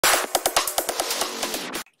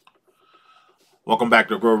Welcome back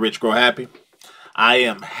to Grow Rich, Grow Happy. I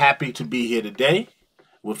am happy to be here today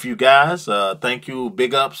with you guys. Thank you.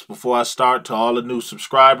 Big ups before I start to all the new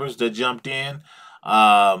subscribers that jumped in.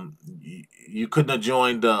 You couldn't have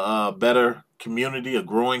joined a better community, a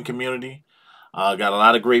growing community. Got a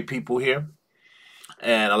lot of great people here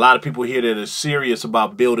and a lot of people here that are serious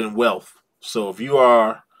about building wealth. So if you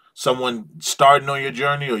are someone starting on your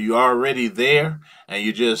journey or you're already there and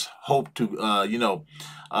you just hope to,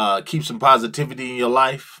 keep some positivity in your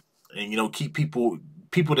life and, keep people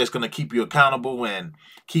that's going to keep you accountable and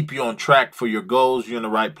keep you on track for your goals, you're in the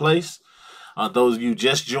right place. Those of you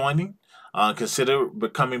just joining, consider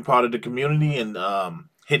becoming part of the community and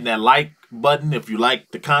hitting that like button if you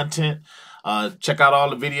like the content. Check out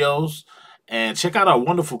all the videos and check out our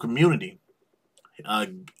wonderful community.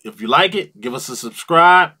 If you like it, give us a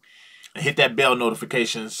subscribe and hit that bell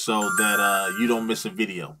notification so that you don't miss a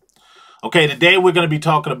video. Okay, today we're going to be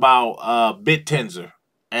talking about Bittensor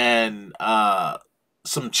and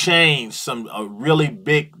some change, a really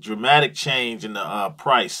big dramatic change in the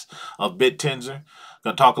price of Bittensor.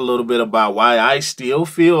 Going to talk a little bit about why I still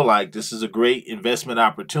feel like this is a great investment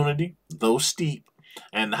opportunity, though steep,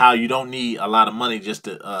 and how you don't need a lot of money just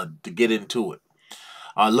to get into it.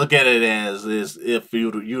 Look at it as if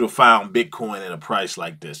you'd have found Bitcoin at a price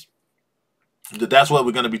like this. That's what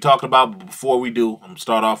we're going to be talking about. But before we do, I'm going to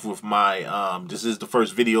start off with my, this is the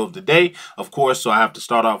first video of the day, of course, so I have to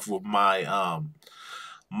start off with my,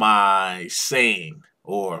 my saying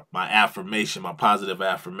or my affirmation, my positive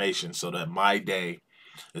affirmation, so that my day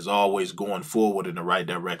is always going forward in the right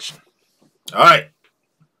direction. All right,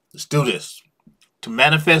 let's do this. To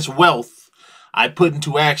manifest wealth, I put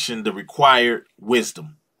into action the required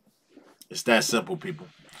wisdom. It's that simple, people.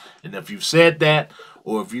 And if you've said that,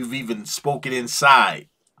 or if you've even spoken inside,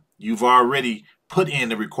 you've already put in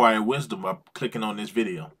the required wisdom by clicking on this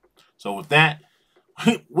video. So with that,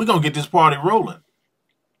 we're going to get this party rolling.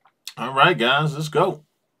 All right, guys, let's go.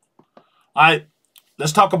 All right,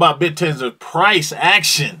 let's talk about Bittensor price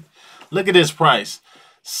action. Look at this price,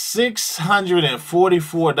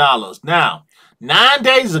 $644. Now, 9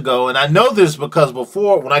 days ago, and I know this because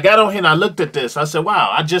before, when I got on here and I looked at this, I said, wow,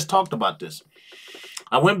 I just talked about this.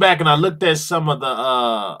 I went back and I looked at some of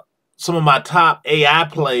my top AI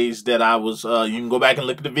plays that I was, you can go back and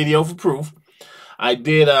look at the video for proof. I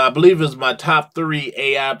did, I believe it was my top 3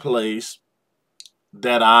 AI plays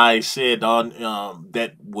that I said on,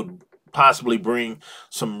 that would possibly bring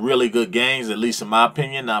some really good gains, at least in my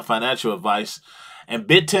opinion, not financial advice. And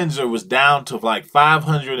Bittensor was down to like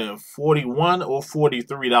 $541 or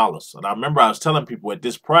 $43. And I remember I was telling people at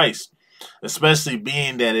this price, especially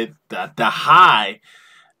being that the high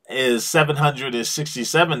is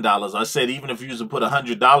 $767. I said even if you used to put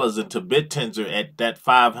 $100 into Bittensor at that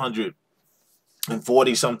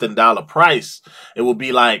 $540 something price, it would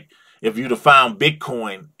be like if you'd have found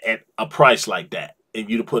Bitcoin at a price like that and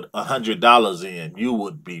you'd have put $100 in, you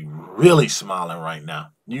would be really smiling right now.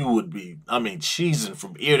 You would be, I mean, cheesing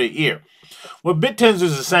from ear to ear. Well, Bittensor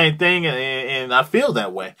is the same thing, and I feel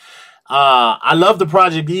that way. I love the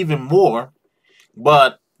project even more,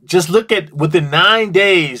 but just look at within 9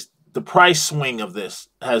 days, the price swing of this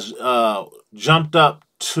has jumped up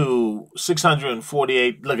to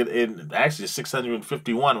 648. Look at it, actually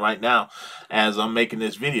 651 right now as I'm making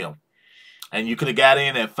this video. And you could have got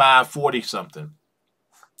in at 540 something.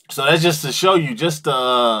 So that's just to show you just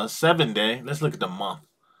 7 day. Let's look at the month.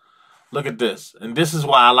 Look at this. And this is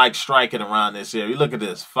why I like striking around this area. Look at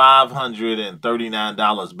this.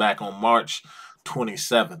 $539 back on March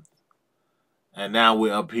 27th. And now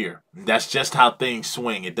we're up here. That's just how things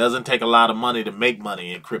swing. It doesn't take a lot of money to make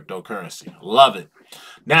money in cryptocurrency. Love it.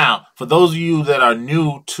 Now, for those of you that are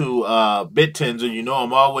new to Bittensor, you know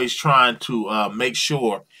I'm always trying to make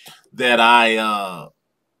sure that I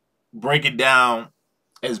break it down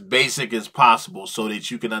as basic as possible so that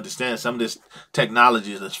you can understand some of this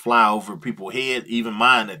technology that's fly over people's head, even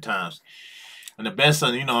mine at times. And the best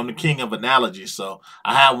one, I'm the king of analogies, so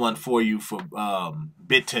I have one for you for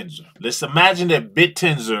Bittensor. Let's imagine that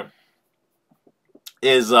Bittensor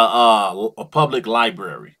is a public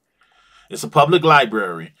library. It's a public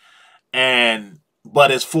library,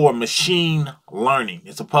 but it's for machine learning.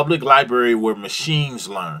 It's a public library where machines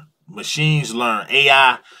learn. Machines learn.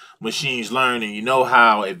 AI machines learn, and you know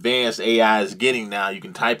how advanced AI is getting now. You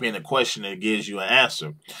can type in a question and it gives you an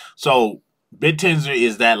answer. So Bittensor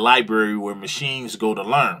is that library where machines go to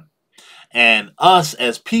learn. And us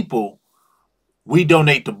as people, we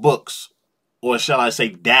donate the books, or shall I say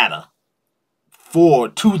data,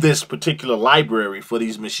 to this particular library for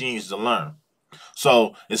these machines to learn.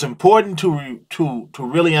 So it's important to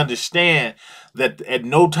really understand that at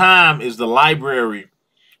no time is the library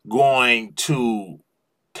going to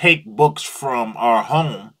take books from our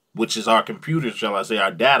home, which is our computers, shall I say,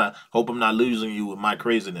 our data. Hope I'm not losing you with my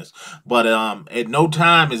craziness. But at no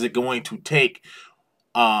time is it going to take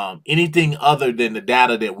anything other than the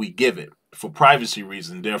data that we give it for privacy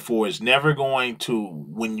reasons. Therefore, it's never going to,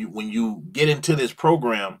 when you get into this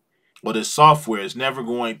program or this software, it's never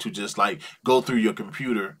going to just like go through your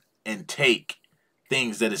computer and take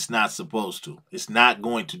things that it's not supposed to. It's not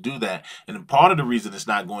going to do that. And part of the reason it's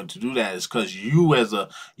not going to do that is because you as a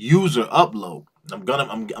user upload. I'm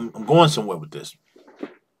going somewhere with this.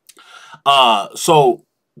 So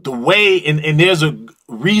the way, and there's a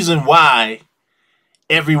reason why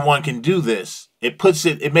everyone can do this.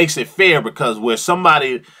 It makes it fair, because where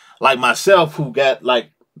somebody like myself who got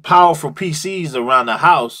like powerful PCs around the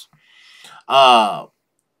house,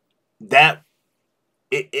 that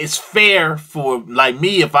it's fair for like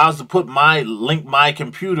me, if I was to put link my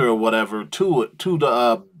computer or whatever to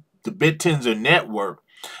the Bittensor network,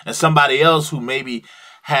 and somebody else who maybe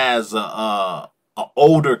has a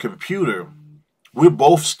older computer, we're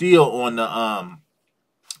both still on the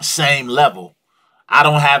same level. I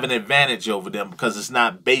don't have an advantage over them because it's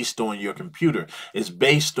not based on your computer. It's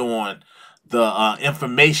based on the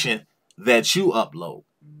information that you upload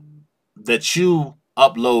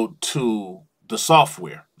to the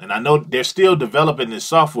software. And I know they're still developing this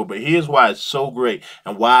software, but here's why it's so great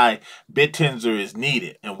and why Bittensor is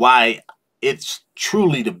needed and why it's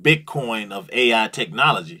truly the Bitcoin of AI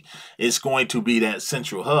technology. It's going to be that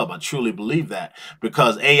central hub. I truly believe that,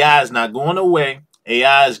 because AI is not going away.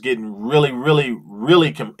 AI is getting really, really,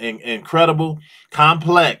 really incredible,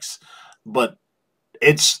 complex, but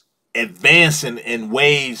it's advancing in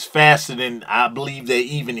ways faster than I believe that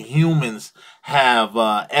even humans have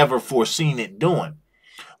ever foreseen it doing.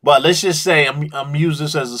 But let's just say I'm using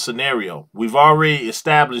this as a scenario. We've already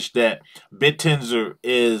established that Bittensor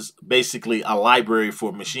is basically a library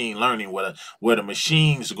for machine learning, where the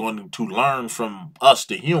machines are going to learn from us,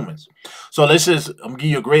 the humans. So let's just, I'm gonna give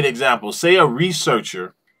you a great example. Say a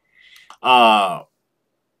researcher that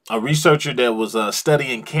was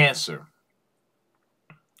studying cancer.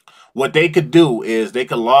 What they could do is they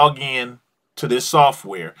could log in to this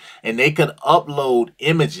software and they could upload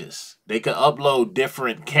images. They could upload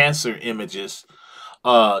different cancer images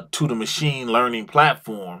to the machine learning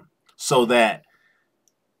platform, so that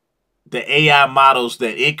the AI models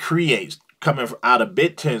that it creates coming out of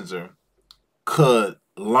Bittensor could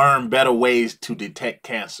learn better ways to detect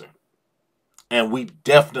cancer. And we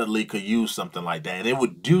definitely could use something like that. And it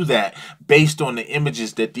would do that based on the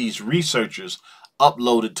images that these researchers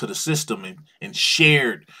uploaded to the system and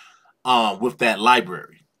shared with that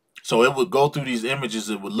library. So it would go through these images.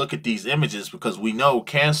 It would look at these images, because we know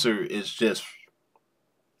cancer is just,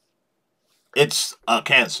 it's a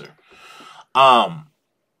cancer.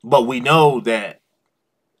 But we know that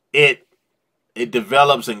it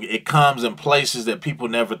develops and it comes in places that people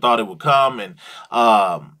never thought it would come. And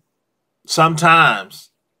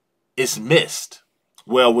sometimes it's missed.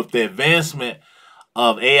 Well, with the advancement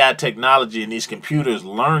of AI technology and these computers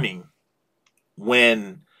learning,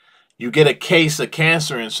 when you get a case of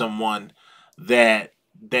cancer in someone that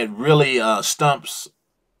really stumps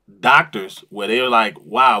doctors, where they're like,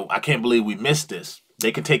 wow, I can't believe we missed this.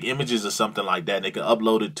 They can take images of something like that and they can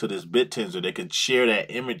upload it to this Bittensor. They could share that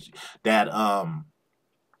image,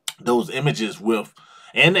 those images with,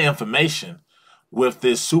 and the information with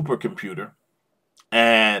this supercomputer,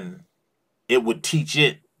 and it would teach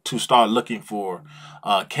it to start looking for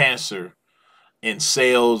cancer in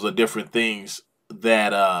cells or different things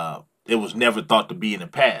that it was never thought to be in the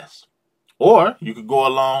past. Or you could go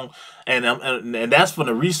along, and that's from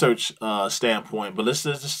the research standpoint. But let's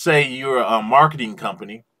just say you're a marketing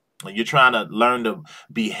company and you're trying to learn the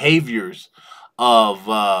behaviors of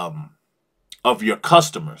your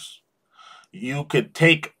customers. You could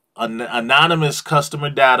take anonymous customer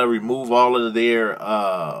data, remove all of their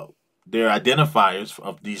identifiers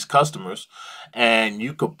of these customers, and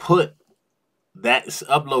you could upload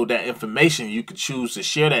that information. You could choose to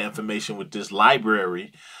share that information with this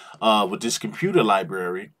library, with this computer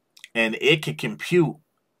library, and it could compute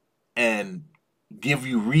and give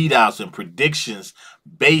you readouts and predictions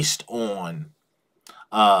based on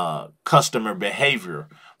customer behavior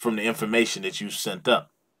from the information that you sent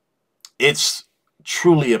up. It's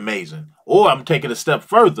truly amazing. Or I'm taking a step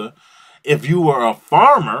further. If you were a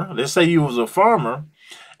farmer, let's say you was a farmer,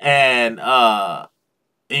 and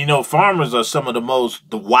you know, farmers are some of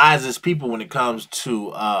the wisest people when it comes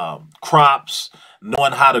to crops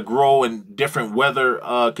knowing how to grow in different weather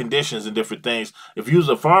conditions and different things. If you was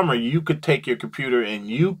a farmer, you could take your computer and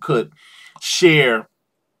you could share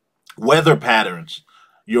weather patterns,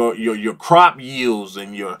 your crop yields,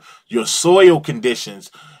 and your soil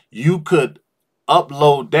conditions. You could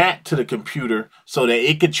upload that to the computer so that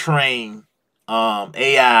it could train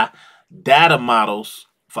AI data models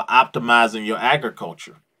for optimizing your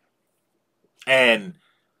agriculture, and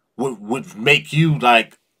would make you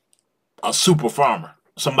like a super farmer.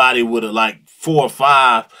 Somebody with a like 4 or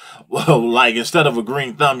 5, well, like instead of a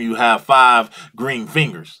green thumb, you have 5 green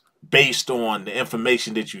fingers based on the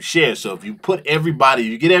information that you share. So if you put everybody,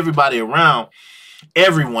 you get everybody around,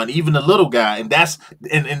 everyone, even the little guy, and that's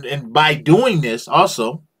and by doing this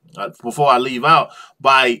also, before I leave out,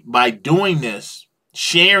 by doing this,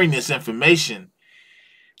 sharing this information,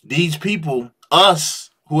 these people, us,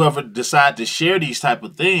 whoever decide to share these type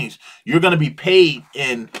of things, you're going to be paid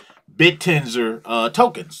in Bittensor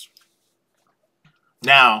tokens.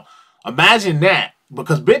 Now, imagine that,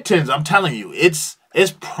 because Bittensor, I'm telling you, it's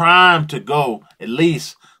primed to go at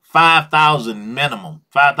least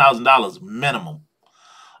 $5,000 minimum.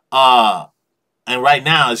 And right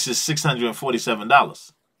now it's just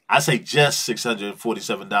 $647. I say just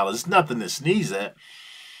 $647. It's nothing to sneeze at.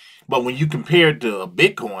 But when you compare it to a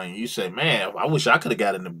Bitcoin, you say, man, I wish I could have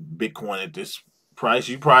got into Bitcoin at this price.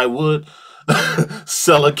 You probably would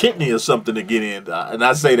sell a kidney or something to get in. And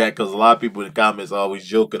I say that because a lot of people in the comments are always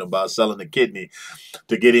joking about selling a kidney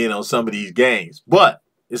to get in on some of these games. But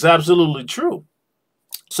it's absolutely true.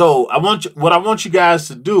 So what I want you guys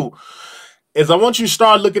to do is I want you to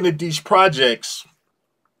start looking at these projects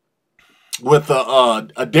with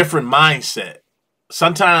a different mindset.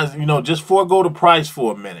 Sometimes, just forego the price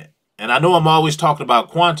for a minute. And I know I'm always talking about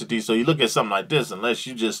quantity, so you look at something like this, unless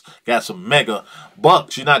you just got some mega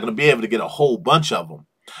bucks, you're not going to be able to get a whole bunch of them.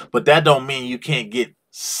 But that don't mean you can't get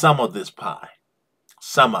some of this pie.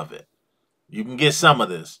 Some of it. You can get some of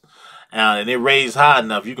this. And it raised high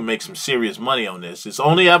enough, you can make some serious money on this. It's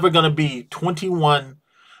only ever going to be 21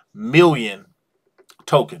 million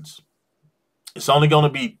tokens. It's only going to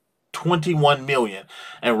be 21 million.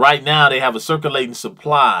 And right now they have a circulating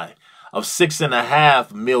supply of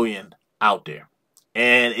 6.5 million out there.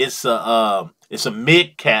 And it's a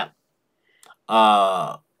mid cap.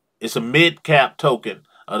 It's a mid cap token.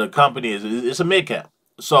 The company it's a mid cap.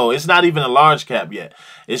 So it's not even a large cap yet.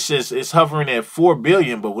 It's hovering at 4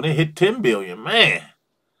 billion, but when it hit 10 billion, man,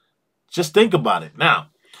 just think about it. Now,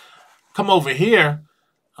 come over here.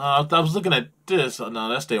 I was looking at this. Oh, no,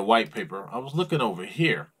 that's their white paper. I was looking over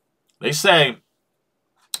here. They say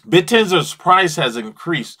Bittensor's price has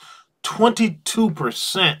increased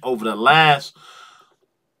 22% over the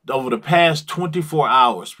past 24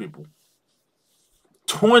 hours, people.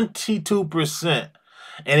 22%.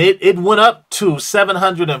 And it went up to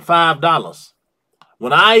 $705.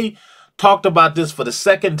 When I talked about this for the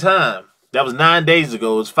second time, that was 9 days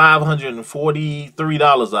ago, it was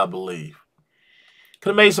 $543, I believe. Could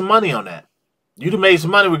have made some money on that. You'd have made some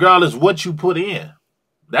money regardless of what you put in.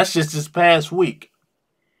 That's just this past week.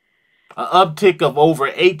 An uptick of over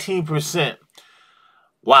 18%.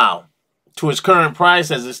 Wow. To its current price,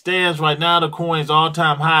 as it stands right now, the coin's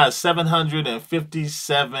all-time high is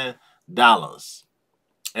 $757.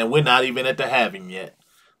 And we're not even at the halving yet.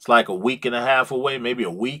 It's like a week and a half away, maybe a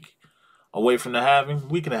week away from the halving.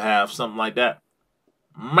 Week and a half, something like that.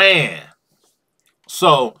 Man.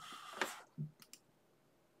 So,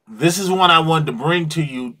 this is one I wanted to bring to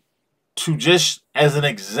you to just as an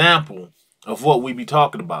example of what we be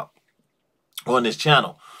talking about on this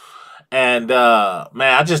channel. And, man,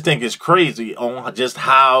 I just think it's crazy on just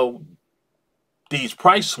how these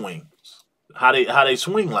price swings, how they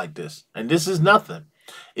swing like this. And this is nothing.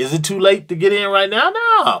 Is it too late to get in right now?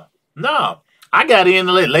 No. I got in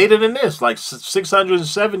later than this, like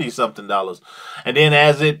 $670 something. And then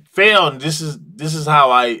as it fell, and this is how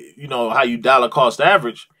how you dollar cost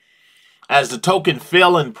average, as the token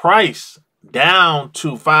fell in price down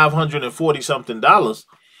to $540 something,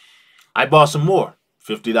 I bought some more.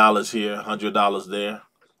 $50 here, $100 there,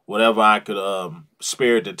 whatever I could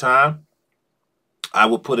spare at the time. I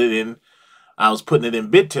would put it in. I was putting it in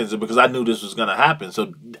Bittensor because I knew this was going to happen.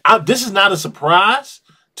 So this is not a surprise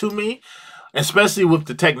to me, especially with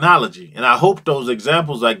the technology. And I hope those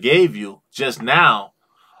examples I gave you just now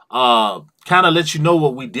kind of let you know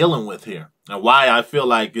what we're dealing with here and why I feel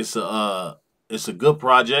like it's a good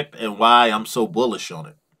project and why I'm so bullish on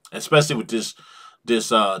it, especially with this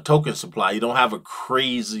token supply. You don't have a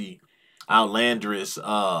crazy, outlandish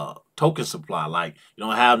token supply. Like, you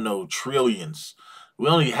don't have no trillions. We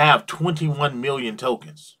only have 21 million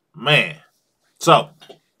tokens. Man. So,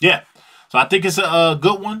 yeah. So I think it's a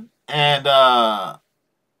good one. And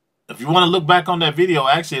if you want to look back on that video,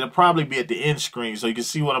 actually, it'll probably be at the end screen so you can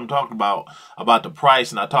see what I'm talking about the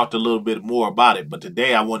price. And I talked a little bit more about it. But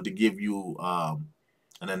today I wanted to give you an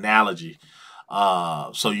analogy.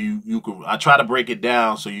 So you can, I try to break it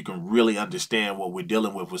down so you can really understand what we're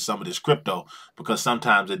dealing with some of this crypto, because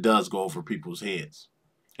sometimes it does go over people's heads.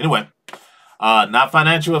 Anyway, not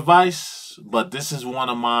financial advice, but this is one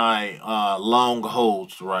of my long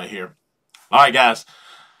holds right here. All right, guys,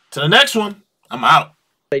 to the next one. I'm out.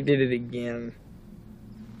 I did it again.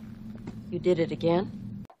 You did it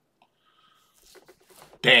again?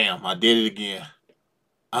 Damn, I did it again.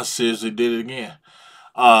 I seriously did it again.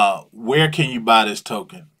 Where can you buy this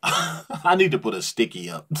token? I need to put a sticky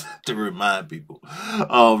up to remind people.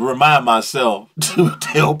 Remind myself to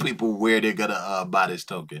tell people where they're gonna buy this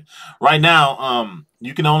token. Right now,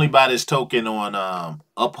 you can only buy this token on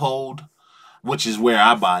Uphold, which is where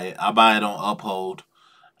I buy it. I buy it on Uphold.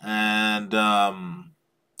 And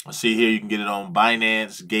let's see here, you can get it on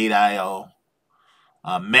Binance, Gate.io,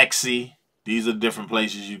 Mexi. These are different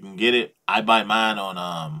places you can get it. I buy mine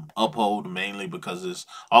on Uphold mainly because it's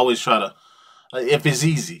always try to, if it's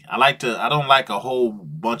easy. I don't like a whole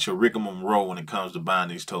bunch of rigmarole when it comes to buying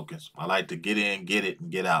these tokens. I like to get in, get it,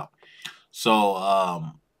 and get out.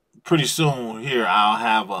 So pretty soon here I'll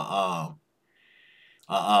have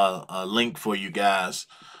a link for you guys,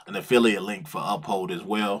 an affiliate link for Uphold as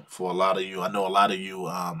well for a lot of you. I know a lot of you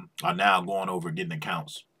are now going over getting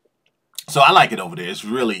accounts. So I like it over there. It's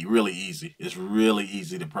really, really easy. It's really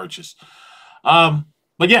easy to purchase. But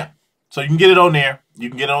yeah, so you can get it on there. You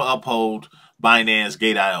can get it on Uphold, Binance,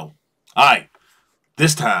 Gate.io. All right,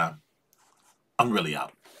 this time I'm really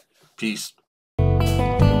out. Peace.